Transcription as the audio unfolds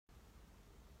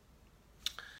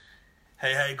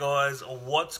Hey guys,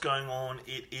 what's going on?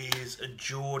 It is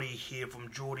Geordie here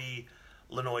from Geordie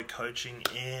Lanoy Coaching,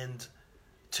 and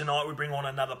tonight we bring on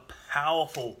another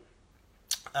powerful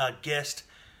guest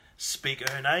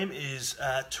speaker. Her name is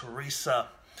Teresa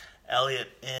Elliot,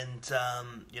 and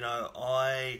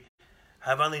I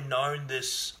have only known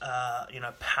this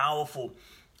powerful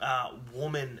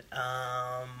woman,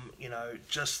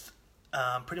 just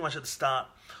pretty much at the start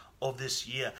of this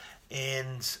year,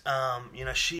 and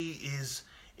she is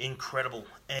incredible,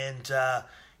 and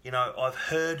I've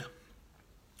heard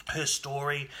her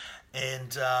story,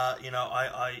 and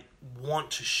I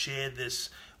want to share this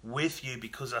with you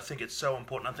because I think it's so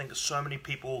important. I think so many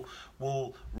people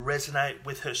will resonate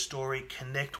with her story,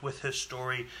 connect with her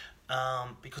story,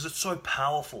 because it's so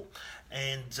powerful.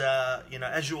 And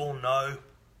as you all know,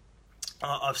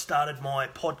 I've started my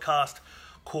podcast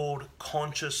called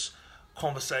Conscious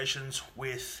Conversations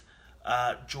with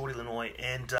Geordie Lanoy,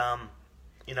 and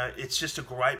it's just a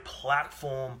great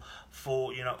platform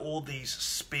for all these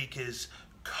speakers,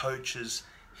 coaches,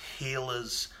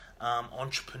 healers,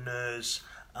 entrepreneurs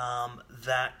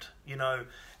that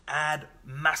add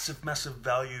massive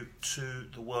value to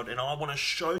the world, and I want to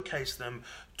showcase them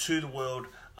to the world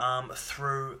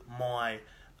through my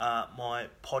my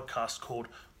podcast called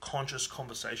Conscious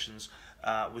Conversations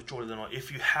with Geordie Lanoy. If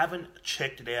you haven't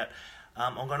checked it out,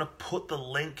 I'm going to put the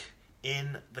link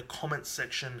in the comment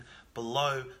section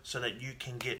below so that you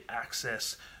can get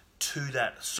access to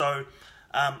that. So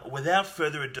without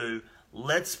further ado,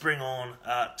 let's bring on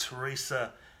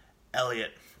Teresa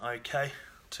Elliot. Okay,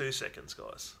 2 seconds,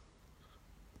 guys.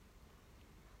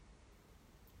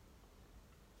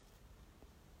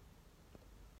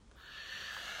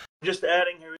 Just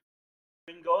adding her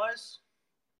in, guys.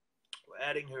 We're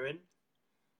adding her in.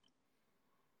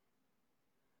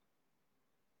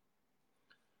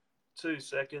 Two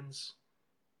seconds.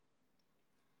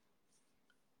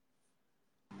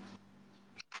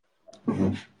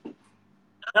 Hello!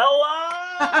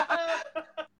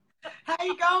 How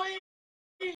you going?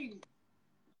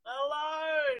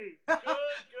 Hello! Good. How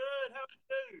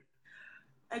are you?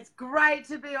 It's great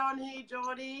to be on here,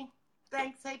 Geordie.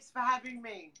 Thanks heaps for having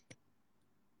me.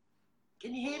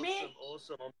 Can you hear me?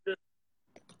 Awesome.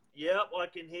 Yep, I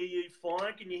can hear you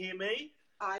fine. Can you hear me?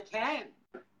 I can.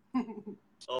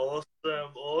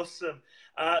 Awesome.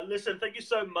 Listen, thank you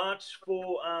so much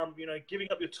for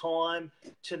giving up your time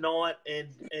tonight and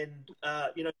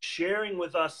sharing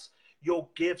with us your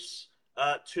gifts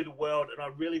to the world. And I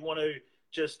really want to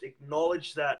just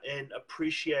acknowledge that and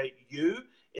appreciate you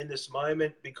in this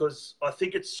moment, because I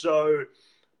think it's so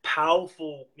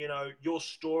powerful, your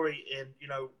story and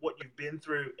what you've been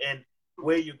through and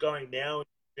where you're going now.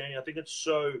 I think it's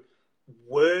so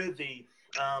worthy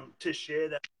to share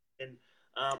that, and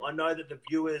I know that the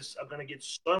viewers are going to get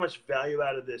so much value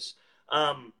out of this.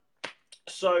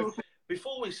 So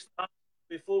before we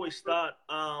start,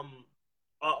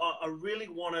 I really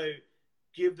want to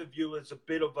give the viewers a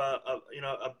bit of a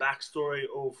backstory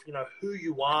of who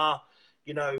you are,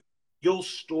 your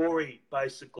story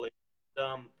basically.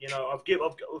 I've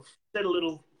said a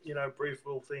little brief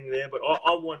little thing there, but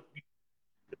I want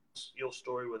your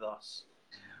story with us.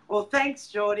 Well, thanks,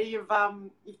 Geordie. You've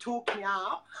talked me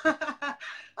up.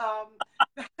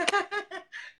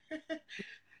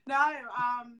 No.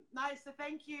 So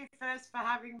thank you first for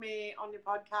having me on your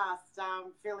podcast.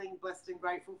 Feeling blessed and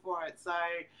grateful for it. So,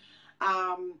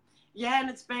 and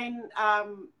it's been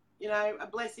a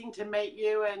blessing to meet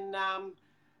you and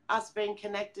us being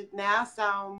connected now. So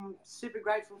I'm super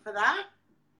grateful for that.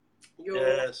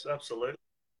 Yes, absolutely.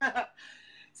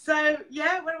 So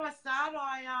where do I start?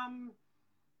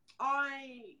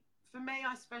 I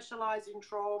specialise in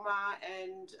trauma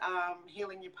and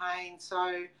healing your pain.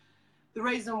 So the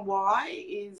reason why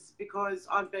is because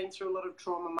I've been through a lot of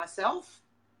trauma myself,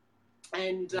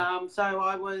 and so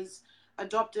I was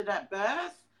adopted at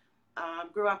birth.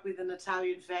 Grew up with an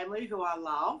Italian family who I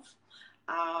love,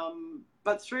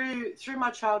 but through my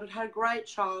childhood, had a great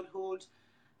childhood.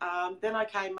 Then I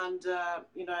came under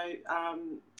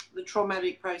the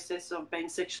traumatic process of being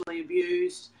sexually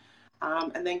abused.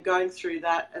 And then going through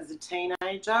that as a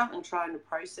teenager and trying to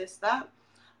process that,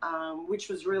 which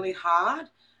was really hard,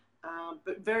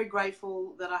 but very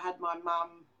grateful that I had my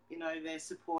mum, there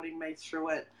supporting me through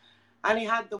it. I only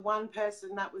had the one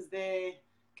person that was there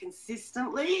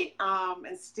consistently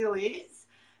and still is,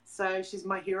 so she's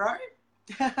my hero.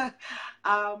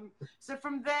 So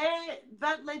from there,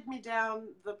 that led me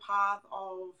down the path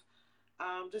of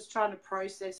just trying to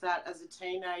process that as a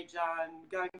teenager and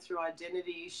going through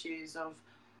identity issues of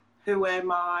who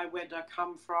am I, where did I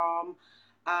come from,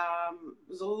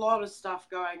 There's a lot of stuff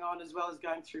going on, as well as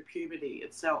going through puberty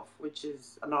itself, which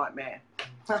is a nightmare.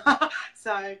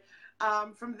 So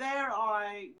from there,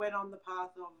 I went on the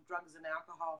path of drugs and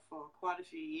alcohol for quite a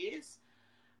few years,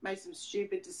 made some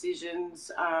stupid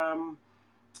decisions.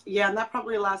 Yeah, and that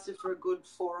probably lasted for a good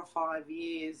 4 or 5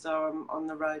 years on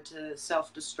the road to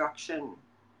self-destruction.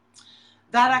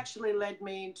 That actually led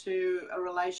me into a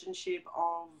relationship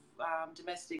of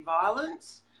domestic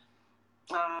violence,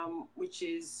 which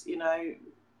is,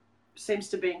 seems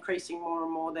to be increasing more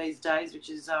and more these days, which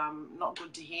is not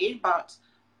good to hear. But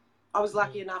I was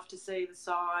lucky enough to see the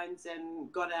signs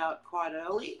and got out quite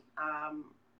early.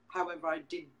 However, I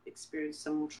did experience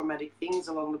some traumatic things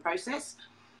along the process.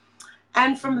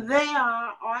 And from there,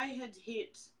 I had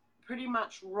hit pretty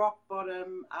much rock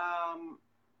bottom,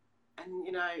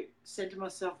 and, said to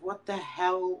myself, what the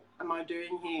hell am I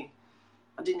doing here?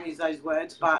 I didn't use those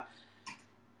words, but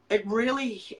I really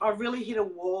hit a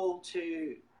wall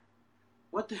to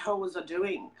what the hell was I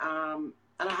doing? And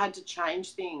I had to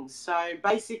change things. So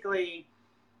basically,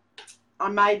 I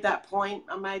made that point.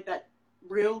 I made that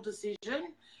real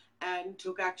decision and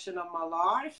took action on my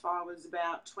life. I was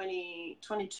about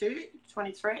 22,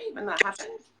 23 when that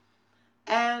happened.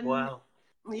 And Wow.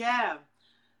 Yeah.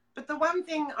 But the one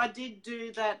thing I did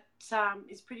do that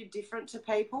is pretty different to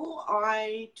people,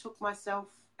 I took myself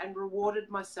and rewarded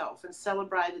myself and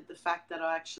celebrated the fact that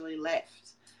I actually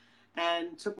left,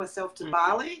 and took myself to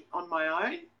Bali on my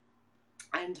own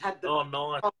and had the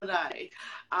nice holiday.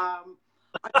 I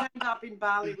turned up in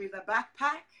Bali with a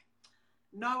backpack,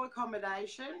 no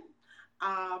accommodation,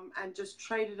 and just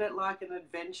treated it like an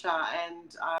adventure.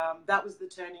 And that was the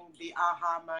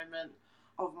aha moment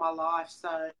of my life.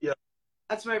 So yeah.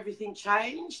 That's where everything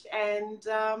changed, and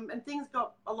things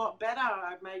got a lot better.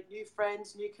 I made new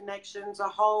friends, new connections, a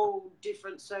whole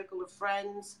different circle of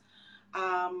friends,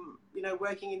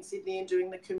 working in Sydney and doing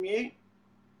the commute.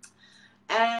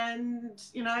 And,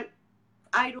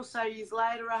 8 or so years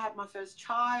later, I had my first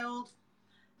child.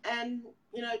 And,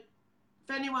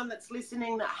 for anyone that's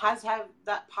listening that has had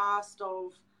that past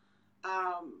of,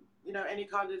 any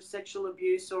kind of sexual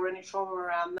abuse or any trauma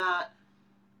around that,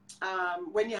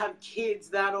 when you have kids,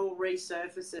 that all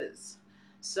resurfaces.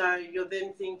 So you're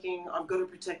then thinking, I've got to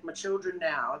protect my children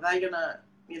now. Are they going to,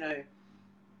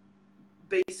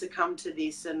 succumb to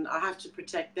this, and I have to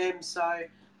protect them. So,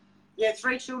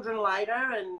 3 children later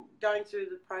and going through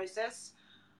the process,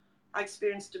 I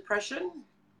experienced depression.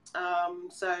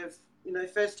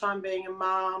 First time being a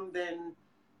mum, then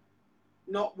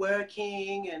not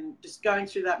working and just going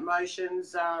through that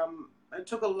motions. It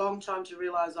took a long time to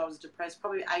realise I was depressed,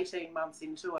 probably 18 months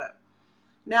into it.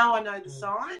 Now I know the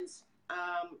signs,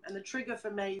 and the trigger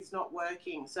for me is not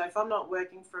working. So if I'm not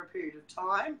working for a period of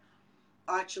time,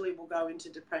 I actually will go into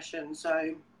depression.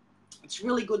 So it's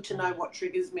really good to know what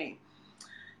triggers me.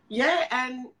 Yeah,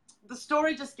 and the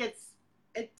story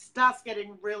starts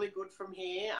getting really good from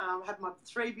here. I had my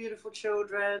 3 beautiful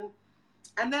children.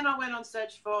 And then I went on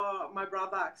search for my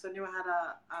brother, because I knew I had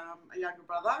a younger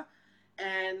brother.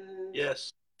 And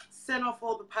yes, sent off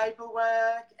all the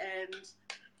paperwork and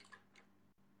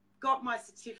got my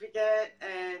certificate.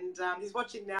 And he's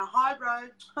watching now. Hi, bro.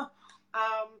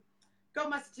 Got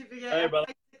my certificate. Hey, and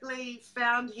basically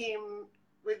found him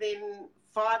within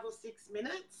 5 or 6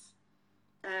 minutes.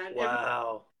 And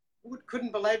wow.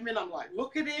 Couldn't believe me. And I'm like,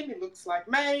 look at him. He looks like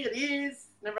me. It is.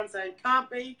 And everyone's saying, can't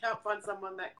find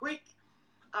someone that quick.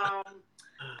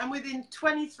 And within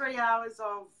 23 hours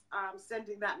of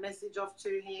sending that message off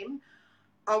to him,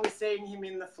 I was seeing him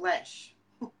in the flesh.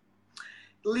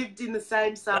 Lived in the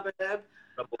same suburb.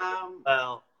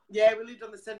 Wow. Yeah, we lived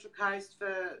on the Central Coast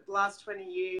for the last 20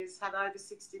 years, had over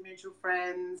 60 mutual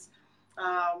friends.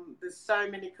 There's so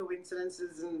many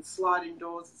coincidences and sliding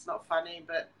doors. It's not funny,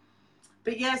 but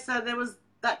yeah, so there was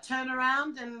that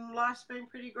turnaround, and life's been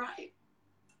pretty great.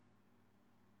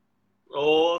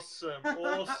 Awesome.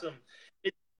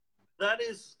 That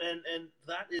is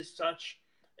such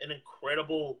an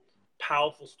incredible,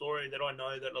 powerful story that I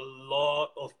know that a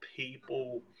lot of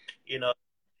people,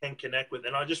 can connect with.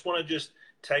 And I just want to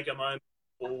take a moment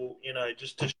for,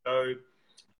 just to show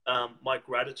my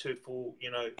gratitude for,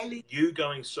 you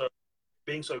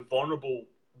being so vulnerable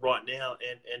right now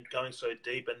and going so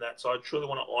deep in that. So I truly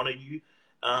want to honor you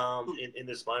in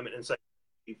this moment and say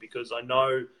thank you, because I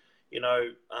know,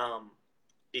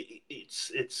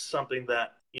 it's something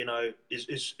that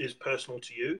is personal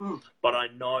to you, but I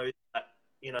know that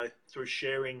through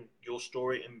sharing your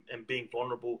story and being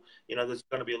vulnerable, there's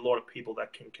going to be a lot of people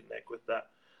that can connect with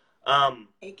that.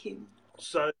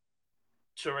 So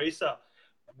Teresa,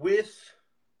 with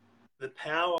the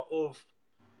power of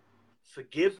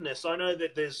forgiveness. I know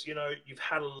that there's, you've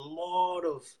had a lot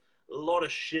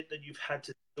of shit that you've had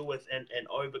to deal with and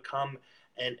overcome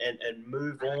and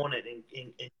move on and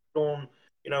on,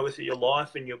 with your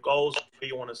life and your goals where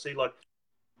you want to see. Like,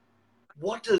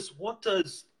 what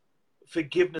does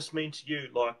forgiveness mean to you?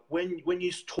 Like, when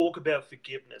you talk about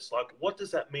forgiveness, like, what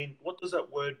does that mean? What does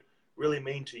that word really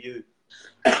mean to you?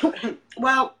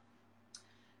 Well,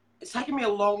 it's taken me a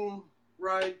long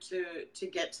road to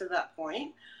get to that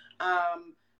point.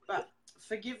 But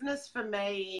forgiveness for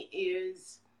me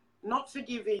is not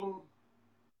forgiving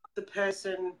the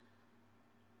person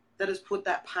that has put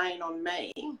that pain on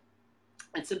me.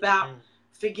 It's about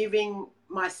forgiving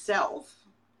myself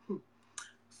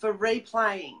for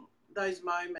replaying those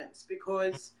moments,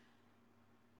 because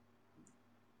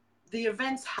the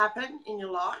events happen in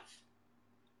your life,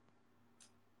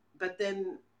 but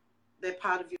then they're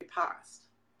part of your past.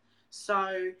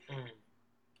 So,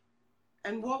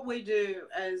 and what we do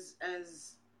as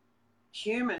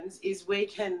humans is we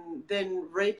can then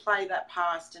replay that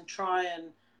past and try and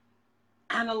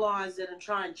analyze it and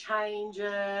try and change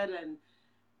it, and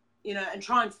and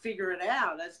try and figure it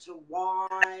out as to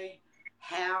why,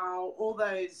 how, all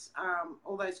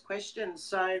those questions.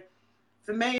 So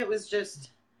for me, it was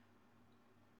just,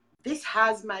 this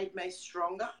has made me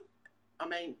stronger. I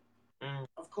mean,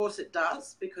 of course it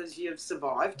does, because you've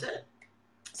survived it.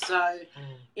 So,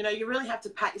 you really have to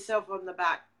pat yourself on the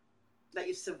back that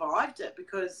you've survived it,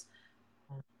 because,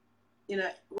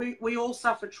 we all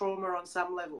suffer trauma on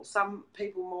some level. Some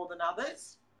people more than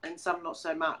others, and some not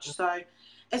so much. So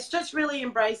it's just really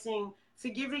embracing,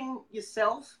 forgiving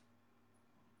yourself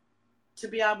to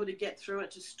be able to get through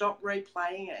it, to stop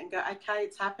replaying it and go, okay,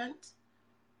 it's happened.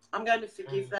 I'm going to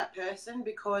forgive that person,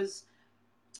 because,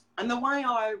 and the way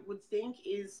I would think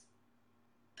is,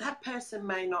 that person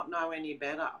may not know any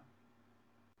better.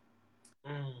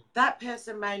 That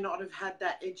person may not have had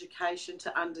that education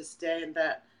to understand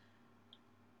that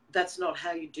that's not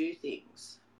how you do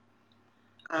things.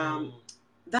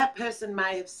 That person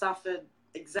may have suffered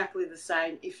exactly the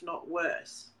same, if not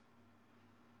worse.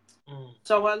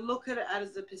 So I look at it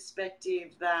as a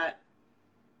perspective that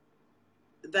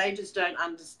they just don't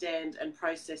understand and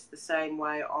process the same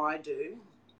way I do.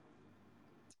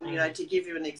 To give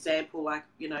you an example, like,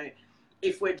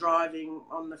 if we're driving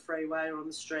on the freeway or on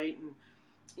the street and,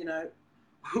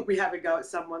 we have a go at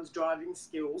someone's driving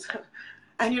skills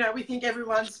and, we think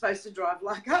everyone's supposed to drive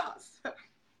like us,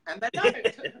 and they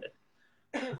don't.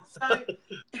 So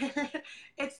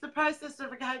it's the process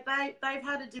of, okay, they've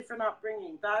had a different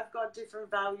upbringing. They've got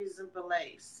different values and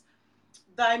beliefs.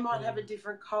 They might have a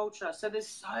different culture. So there's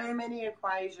so many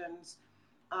equations,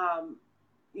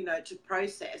 to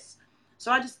process.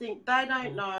 So I just think they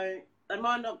don't know. They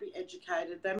might not be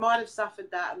educated. They might have suffered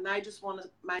that, and they just want to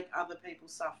make other people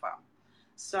suffer.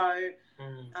 So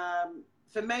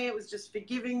for me, it was just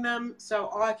forgiving them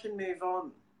so I can move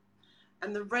on.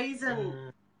 And the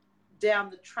reason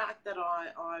down the track that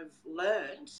I've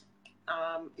learned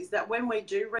is that when we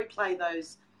do replay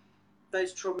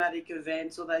those traumatic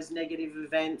events or those negative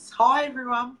events, hi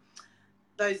everyone,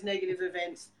 those negative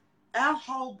events, our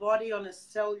whole body on a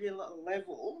cellular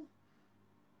level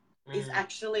is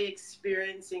actually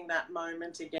experiencing that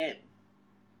moment again.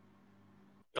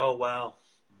 Oh, wow.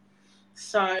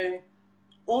 So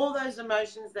all those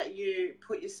emotions that you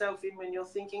put yourself in when you're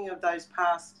thinking of those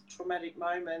past traumatic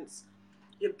moments,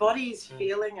 your body is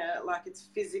feeling it like it's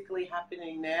physically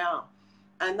happening now.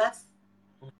 And that's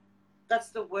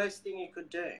the worst thing you could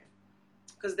do,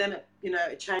 because then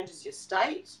it changes your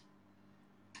state.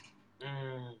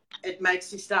 It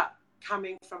makes you start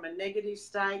coming from a negative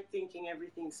state, thinking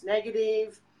everything's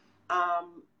negative.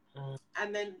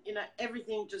 And then,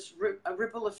 everything just, a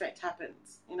ripple effect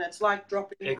happens. It's like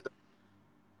dropping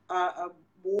a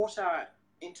water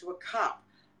into a cup,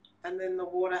 and then the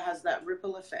water has that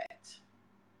ripple effect.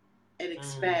 It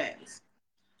expands.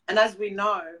 And as we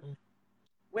know,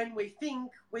 when we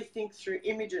think through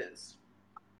images.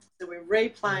 So we're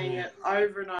replaying it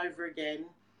over and over again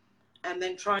and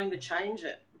then trying to change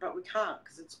it, but we can't,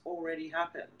 because it's already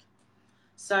happened.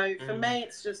 So for me,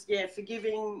 it's just,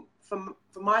 forgiving for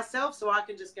myself, so I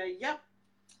can just go, yep,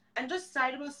 and just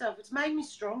say to myself, it's made me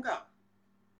stronger.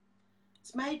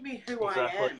 It's made me who I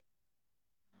am.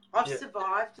 I've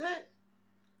survived it.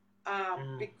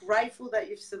 Be grateful that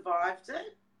you've survived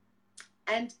it.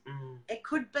 And it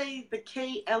could be the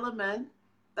key element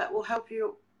that will help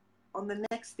you on the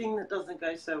next thing that doesn't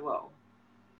go so well.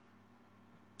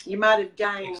 You might have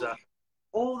gained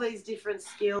all these different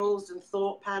skills and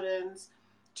thought patterns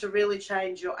to really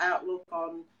change your outlook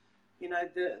on,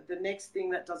 the next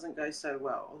thing that doesn't go so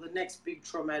well, or the next big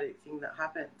traumatic thing that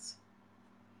happens.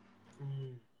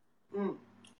 Mm. Mm.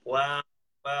 Wow,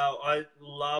 wow, I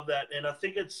love that, and I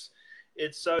think it's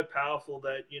so powerful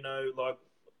that like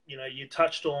you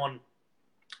touched on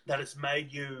that it's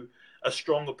made you a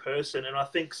stronger person, and I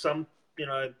think some you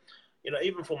know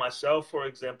even for myself, for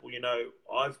example,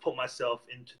 I've put myself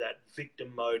into that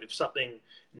victim mode if something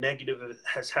negative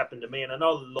has happened to me, and I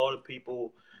know a lot of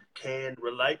people can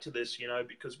relate to this,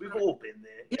 because we've all been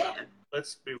there. Yeah.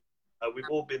 Let's be, we've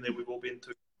all been there. We've all been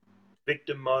through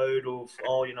victim mode of,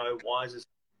 oh, why is this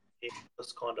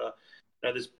this kind of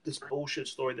this bullshit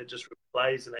story that just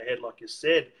replays in their head, like you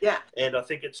said. Yeah. And I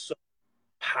think it's so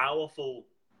powerful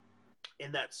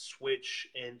in that switch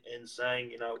and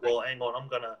saying, well, hang on,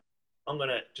 I'm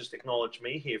gonna just acknowledge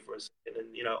me here for a second,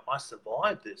 and I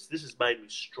survived this. This has made me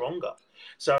stronger.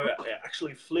 So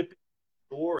actually flipping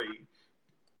the story,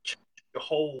 your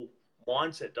whole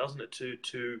mindset, doesn't it?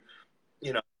 To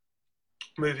you know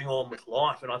moving on with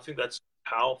life, and I think that's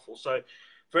powerful. So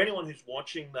for anyone who's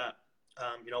watching that,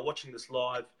 watching this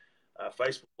live,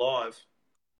 Facebook Live,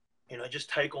 just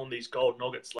take on these gold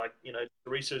nuggets. Like,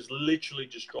 Teresa is literally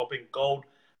just dropping gold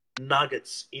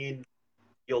nuggets in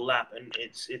your lap, and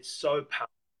it's so powerful,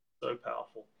 so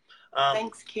powerful.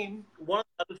 Thanks, Kim. One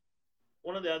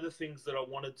of the other things that I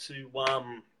wanted to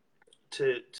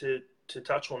to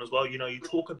touch on as well, you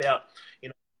talk about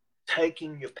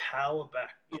taking your power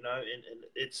back, and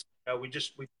it's we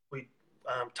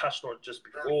touched on it just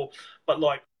before, but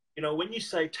like when you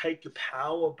say take your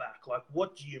power back, like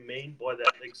what do you mean by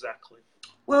that exactly?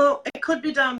 Well, it could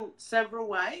be done several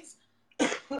ways,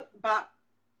 but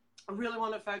I really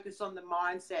want to focus on the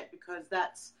mindset, because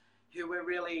that's who we're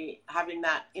really having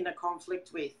that inner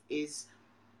conflict with. Is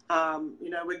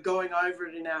we're going over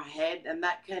it in our head, and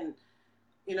that can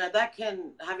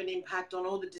have an impact on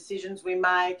all the decisions we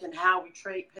make and how we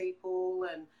treat people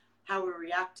and how we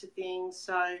react to things.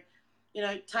 So,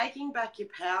 taking back your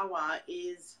power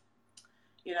is,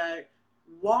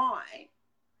 why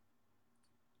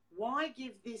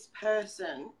give this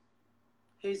person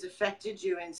who's affected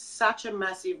you in such a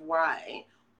massive way,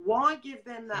 why give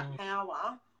them that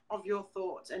power of your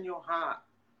thoughts and your heart?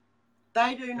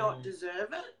 They do not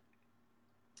deserve it.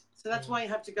 So that's why you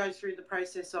have to go through the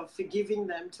process of forgiving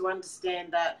them, to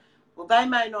understand that, well, they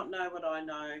may not know what I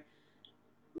know.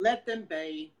 Let them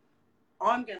be.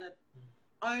 I'm going to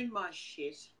own my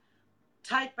shit,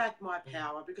 take back my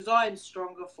power, because I am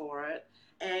stronger for it.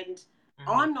 And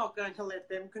I'm not going to let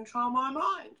them control my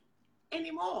mind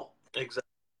anymore. Exactly.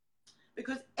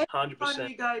 Because every 100%. time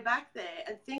you go back there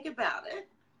and think about it,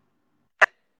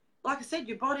 like I said,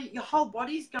 your whole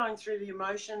body's going through the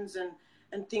emotions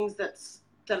and things that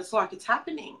it's like it's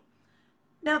happening.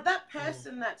 Now, that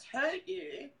person that's hurt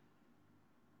you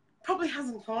probably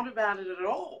hasn't thought about it at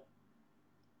all.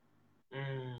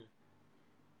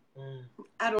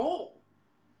 At all.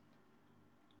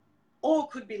 Or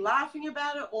could be laughing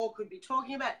about it, or could be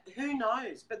talking about it. Who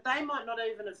knows? But they might not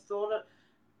even have thought it,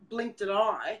 blinked an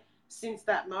eye since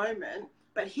that moment.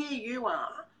 But here you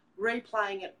are,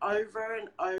 replaying it over and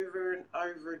over and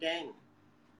over again.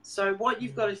 So what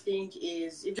you've got to think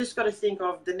is, you've just got to think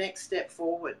of the next step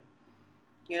forward,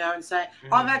 and say,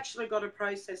 I've actually got a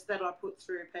process that I put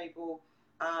through people.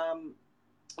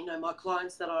 My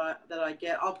clients that I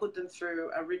get, I'll put them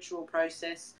through a ritual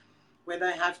process where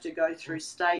they have to go through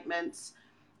statements.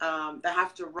 They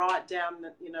have to write down,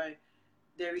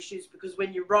 their issues, because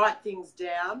when you write things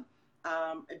down,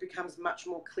 it becomes much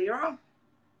more clearer,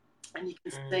 and you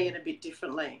can see it a bit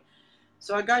differently.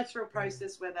 So I go through a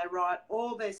process where they write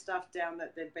all their stuff down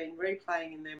that they've been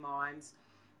replaying in their minds,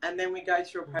 and then we go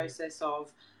through a process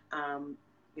of,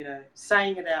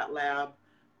 saying it out loud,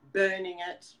 burning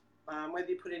it, whether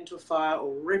you put it into a fire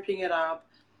or ripping it up,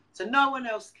 so no one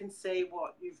else can see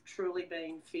what you've truly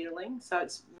been feeling. So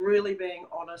it's really being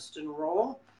honest and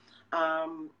raw.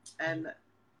 And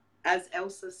as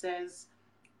Elsa says,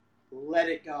 let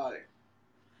it go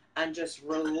and just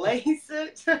release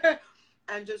it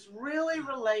and just really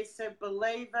release it,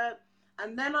 believe it.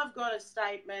 And then I've got a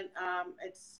statement.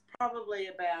 It's probably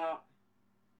about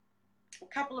a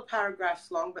couple of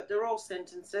paragraphs long, but they're all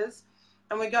sentences.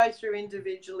 And we go through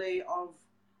individually of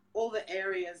all the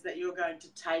areas that you're going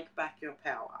to take back your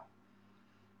power.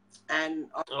 And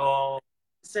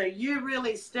so you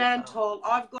really stand tall.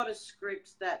 I've got a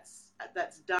script that's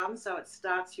done, so it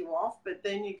starts you off, but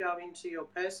then you go into your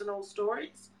personal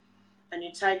stories and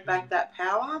you take back that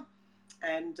power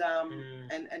and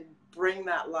bring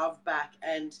that love back.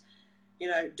 And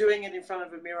doing it in front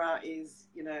of a mirror is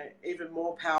even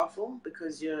more powerful,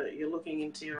 because you're looking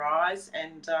into your eyes,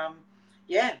 and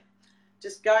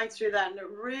just going through that. And it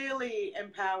really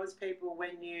empowers people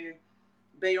when you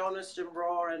be honest and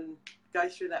raw and go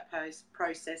through that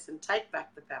process and take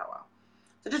back the power.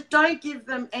 So just don't give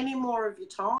them any more of your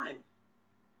time.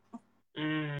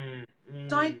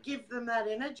 Don't give them that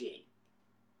energy.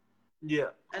 Yeah.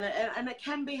 And it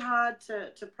can be hard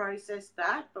to process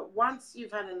that, but once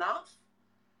you've had enough,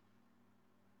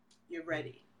 you're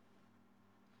ready.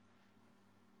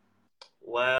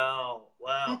 Wow.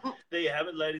 There you have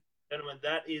it, ladies and gentlemen.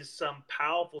 That is some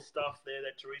powerful stuff there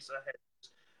that Teresa has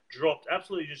dropped.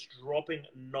 Absolutely just dropping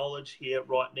knowledge here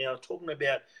right now, talking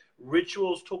about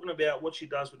rituals, talking about what she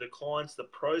does with the clients, the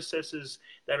processes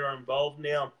that are involved.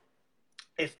 Now,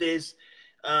 if there's,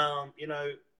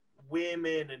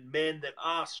 women and men that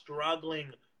are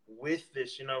struggling with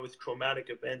this, with traumatic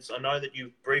events, I know that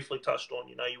you've briefly touched on,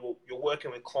 you're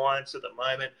working with clients at the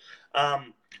moment.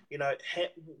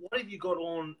 What have you got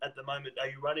on at the moment? Are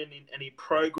you running in any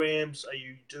programs? Are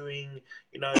you doing,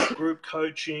 group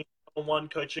coaching, one-on-one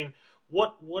coaching?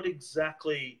 What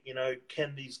exactly,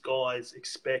 can these guys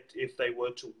expect if they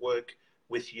were to work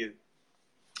with you?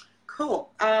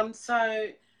 Cool. So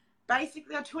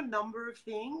basically, I do a number of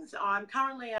things. I'm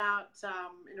currently out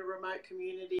in a remote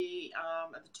community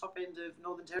at the top end of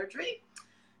Northern Territory.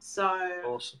 So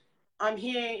awesome. I'm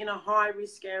here in a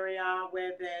high-risk area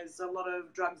where there's a lot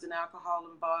of drugs and alcohol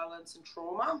and violence and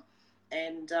trauma.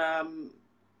 And,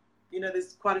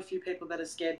 there's quite a few people that are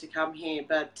scared to come here,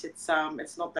 but it's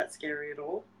not that scary at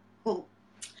all.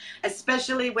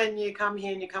 Especially when you come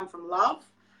here and you come from love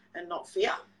and not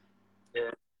fear.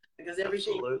 Yeah. Because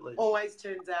everything always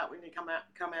turns out when you come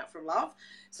out from love.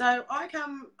 So I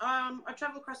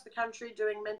travel across the country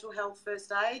doing mental health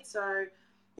first aid. So,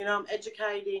 I'm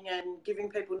educating and giving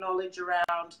people knowledge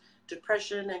around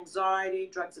depression, anxiety,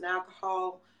 drugs and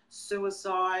alcohol,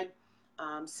 suicide,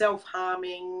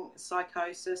 self-harming,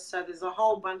 psychosis. So there's a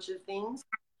whole bunch of things,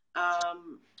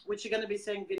 which you're going to be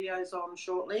seeing videos on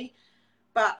shortly.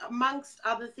 But amongst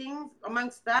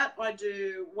that, I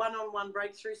do one-on-one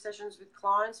breakthrough sessions with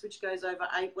clients, which goes over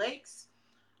 8 weeks.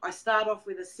 I start off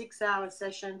with a 6-hour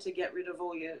session to get rid of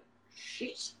all your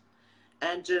shit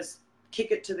and just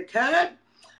kick it to the curb.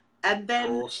 And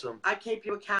then awesome. I keep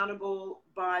you accountable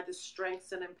by the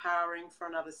strengths and empowering for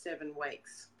another 7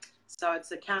 weeks. So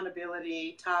it's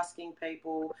accountability, tasking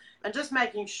people, and just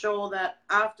making sure that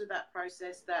after that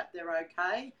process that they're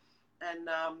okay and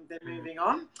they're moving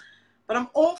on. But I'm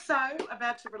also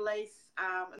about to release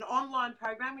an online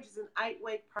program, which is an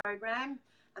 8-week program,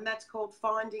 and that's called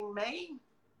Finding Me.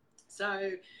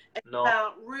 So it's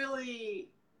about really,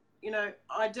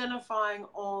 identifying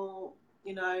all,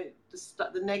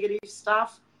 the negative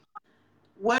stuff,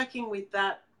 working with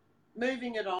that,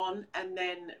 moving it on, and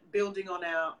then building on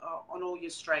on all your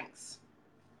strengths.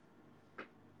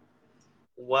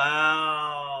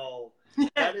 Wow.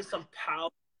 That is some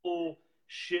powerful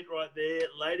shit right there.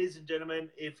 Ladies and gentlemen,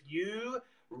 if you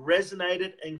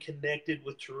resonated and connected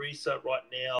with Teresa right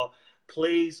now,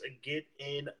 please get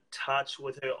in touch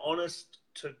with her. Honest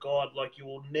to God, like you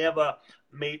will never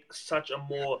meet such a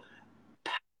more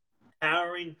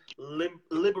empowering,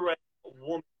 liberating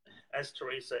woman as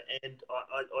Teresa. And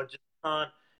I just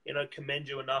can't, commend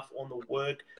you enough on the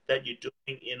work that you're doing.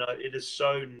 It is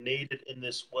so needed in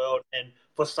this world. And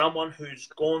for someone who's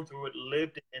gone through it,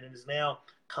 lived it, and is now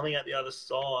coming out the other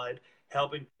side,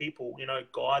 helping people,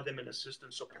 guide them and assist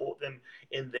and support them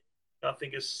in there, I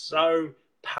think is so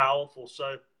powerful.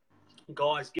 So,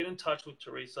 guys, get in touch with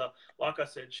Teresa. Like I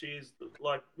said, she is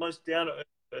like most down-to-earth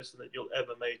person that you'll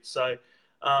ever meet. So,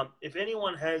 if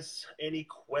anyone has any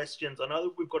questions, I know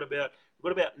that we've got about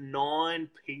 9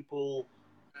 people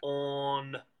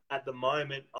on at the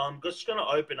moment. I'm just going to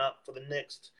open up for the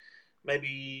next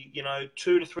maybe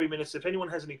 2 to 3 minutes. If anyone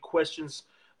has any questions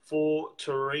for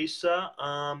Teresa,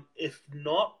 if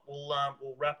not,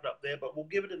 we'll wrap it up there. But we'll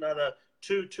give it another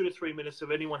 2 to 3 minutes.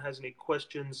 If anyone has any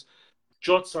questions,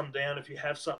 jot some down. If you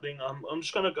have something, I'm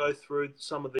just going to go through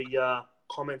some of the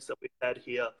comments that we've had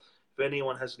here. If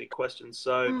anyone has any questions,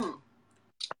 so.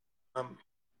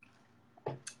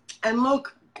 And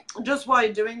look, just while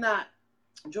you're doing that,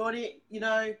 Geordie,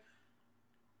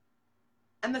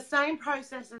 and the same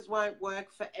processes won't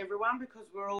work for everyone because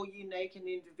we're all unique and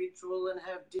individual and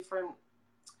have different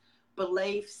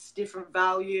beliefs, different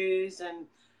values, and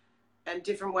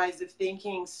different ways of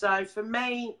thinking. So for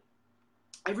me,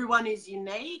 everyone is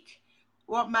unique.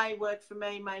 What may work for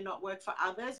me may not work for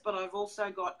others, but I've also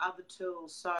got other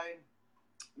tools. So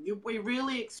we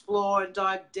really explore and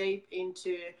dive deep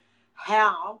into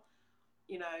how,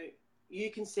 you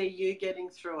can see you getting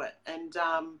through it. And,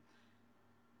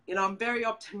 I'm very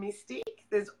optimistic.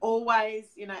 There's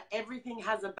always, everything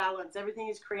has a balance. Everything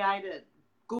is created,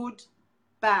 good,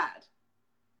 bad.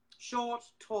 short,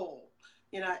 tall.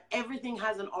 Everything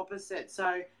has an opposite.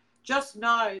 So just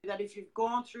know that if you've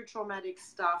gone through traumatic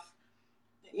stuff,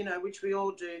 which we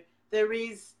all do, there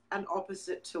is an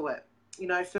opposite to it.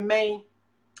 For me,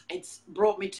 it's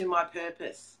brought me to my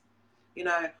purpose.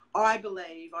 I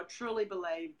truly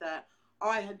believe that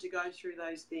I had to go through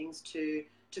those things to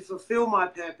fulfill my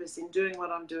purpose in doing what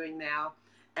I'm doing now.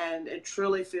 And it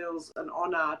truly feels an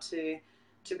honor to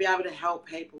be able to help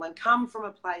people and come from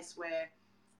a place where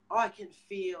I can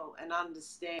feel and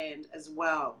understand as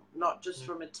well, not just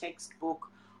from a textbook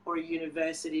or a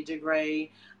university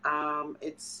degree.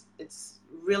 It's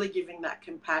really giving that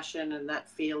compassion and that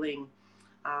feeling.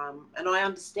 And I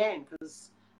understand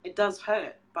because it does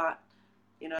hurt, but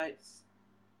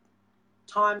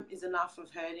time is enough of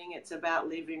hurting. It's about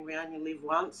living. We only live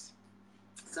once.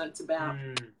 So it's about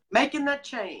making that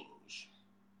change.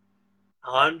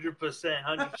 100%,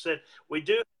 100%. We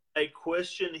do have a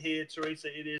question here, Teresa.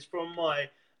 It is from my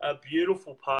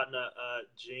beautiful partner,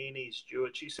 Jeannie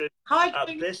Stewart. She says,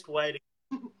 Hi, best way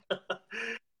to...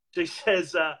 she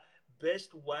says,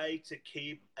 best way to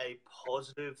keep a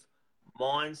positive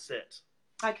mindset.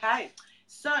 Okay,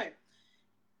 so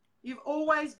you've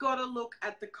always got to look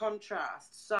at the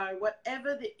contrast. So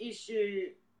whatever the issue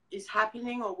is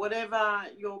happening or whatever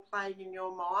you're playing in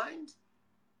your mind,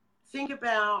 think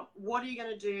about what are you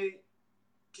going to do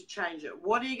to change it?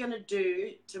 What are you going to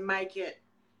do to make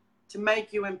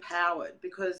you empowered?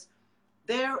 Because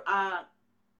there are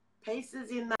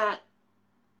pieces in that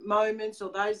moments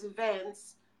or those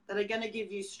events that are going to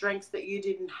give you strengths that you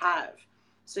didn't have.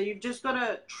 So you've just got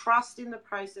to trust in the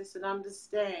process and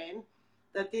understand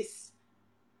that this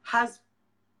has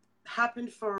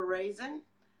happened for a reason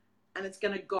and it's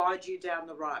going to guide you down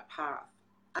the right path.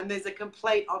 And there's a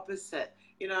complete opposite.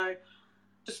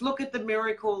 Just look at the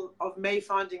miracle of me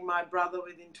finding my brother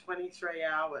within 23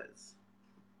 hours.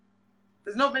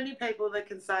 There's not many people that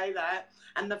can say that.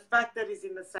 And the fact that he's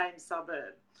in the same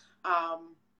suburb.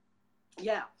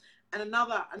 And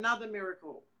another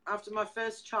miracle. After my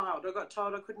first child, I got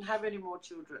told I couldn't have any more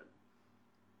children.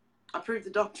 I proved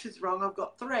the doctors wrong. I've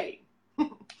got 3.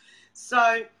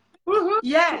 So,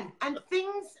 yeah. And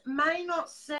things may not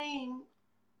seem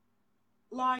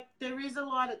like there is a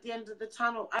light at the end of the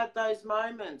tunnel at those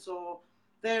moments or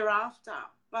thereafter,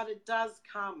 but it does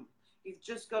come. You've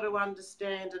just got to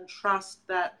understand and trust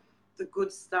that the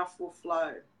good stuff will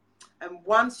flow. And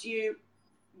once you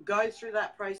go through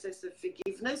that process of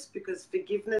forgiveness, because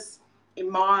forgiveness in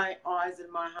my eyes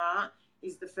and my heart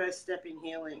is the first step in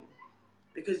healing,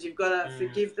 because you've got to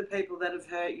forgive the people that have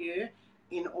hurt you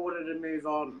in order to move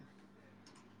on.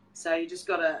 So you just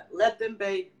got to let them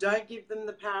be. Don't give them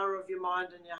the power of your mind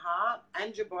and your heart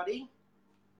and your body,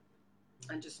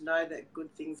 and just know that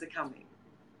good things are coming.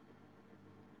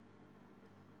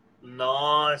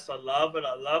 Nice. I love it.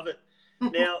 I love it.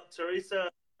 Now, Teresa,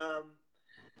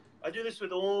 I do this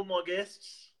with all my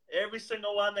guests, every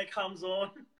single one that comes on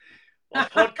my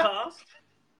podcast.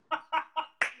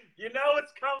 You know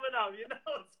it's coming up. You know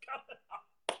it's coming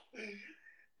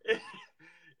up.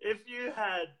 If you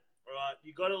had, right,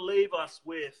 you got to leave us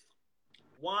with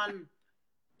one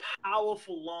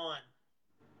powerful line,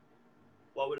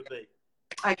 what would it be?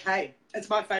 Okay, it's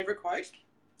my favourite quote.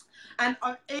 And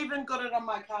I've even got it on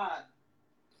my card.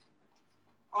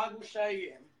 I will show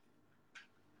you.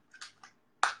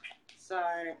 So,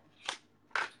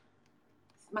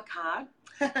 it's my card.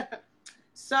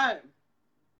 So,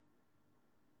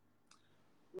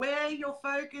 where your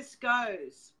focus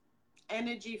goes,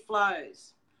 energy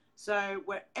flows. So,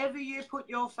 wherever you put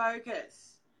your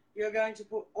focus, you're going to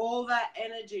put all that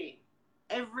energy,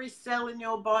 every cell in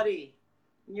your body,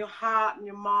 in your heart and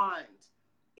your mind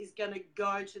is going to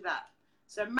go to that.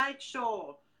 So make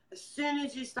sure as soon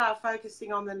as you start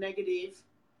focusing on the negative,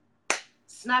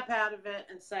 snap out of it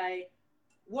and say,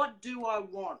 what do I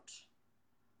want?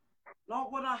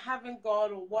 Not what I haven't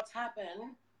got or what's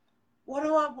happened. What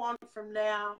do I want from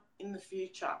now in the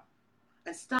future?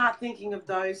 And start thinking of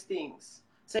those things.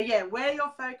 So yeah, where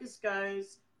your focus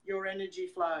goes, your energy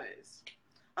flows.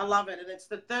 I love it. And it's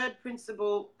the third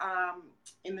principle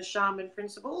in the shaman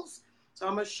principles. So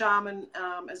I'm a shaman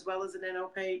as well as an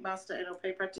NLP, master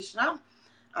NLP practitioner.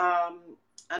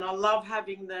 And I love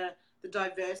having the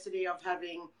diversity of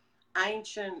having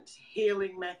ancient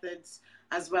healing methods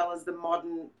as well as the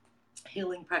modern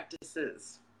healing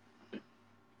practices.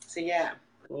 So, yeah.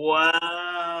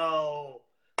 Wow.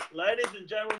 Ladies and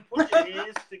gentlemen, put your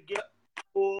hands together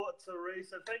for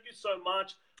Teresa. Thank you so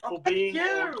much for being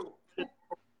on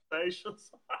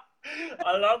Conversations.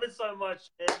 I love it so much.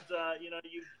 And,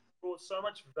 you've brought so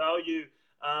much value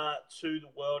to the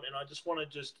world, and I just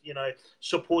want to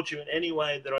support you in any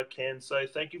way that I can. So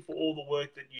thank you for all the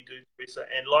work that you do, Teresa.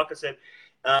 And like I said,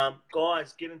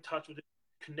 guys, get in touch with her,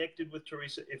 connected with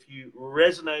Teresa. If you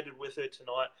resonated with her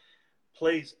tonight,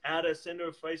 please add her, send her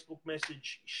a Facebook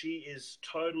message. She is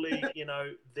totally,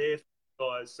 there for you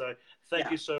guys. So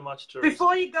thank you so much, Teresa.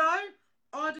 Before you go,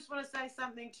 I just want to say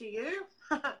something to you.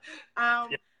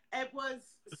 It was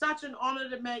such an honour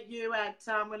to meet you at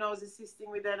when I was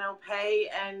assisting with NLP,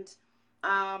 and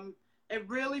it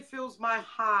really fills my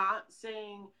heart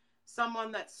seeing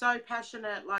someone that's so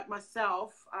passionate like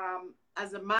myself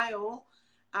as a male,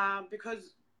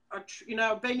 because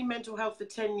I've been in mental health for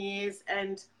 10 years,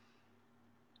 and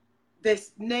there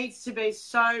needs to be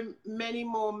so many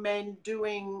more men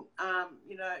doing,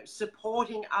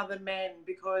 supporting other men,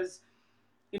 because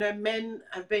men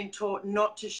have been taught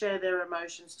not to share their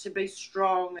emotions, to be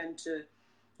strong, and to,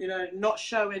 not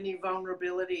show any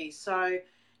vulnerability. So,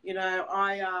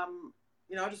 I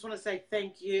just want to say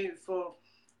thank you for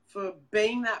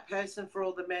being that person for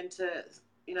all the men to,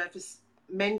 for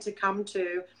men to come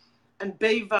to and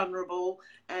be vulnerable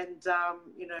and,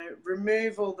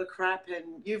 remove all the crap.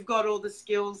 And you've got all the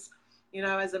skills,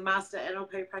 as a master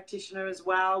NLP practitioner as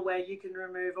well, where you can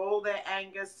remove all their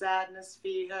anger, sadness,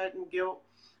 fear, hurt, and guilt.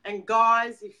 And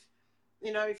guys, if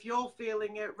you're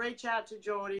feeling it, reach out to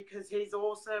Geordie, because he's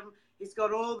awesome. He's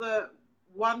got all the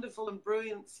wonderful and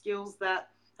brilliant skills that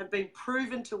have been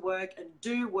proven to work and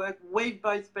do work. We've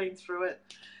both been through it.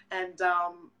 And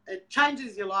it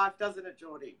changes your life, doesn't it,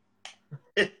 Geordie?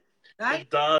 It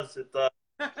does. So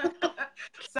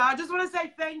I just want to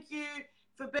say thank you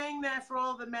for being there for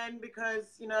all the men,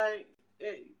 because,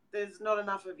 there's not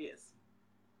enough of you.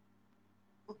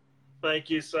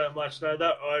 Thank you so much. No,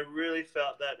 that I really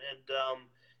felt that, and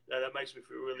that makes me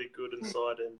feel really good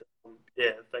inside. And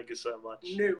thank you so much.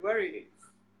 No worries.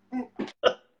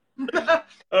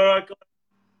 All right, guys.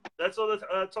 That's all the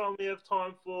time we have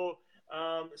time for.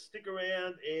 Stick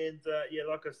around, and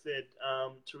like I said,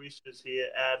 Teresa's here.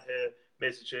 Add her,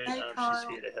 message her. She's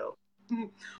here to help.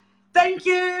 Thank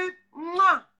you.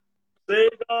 Mwah. See you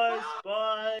guys.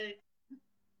 Bye.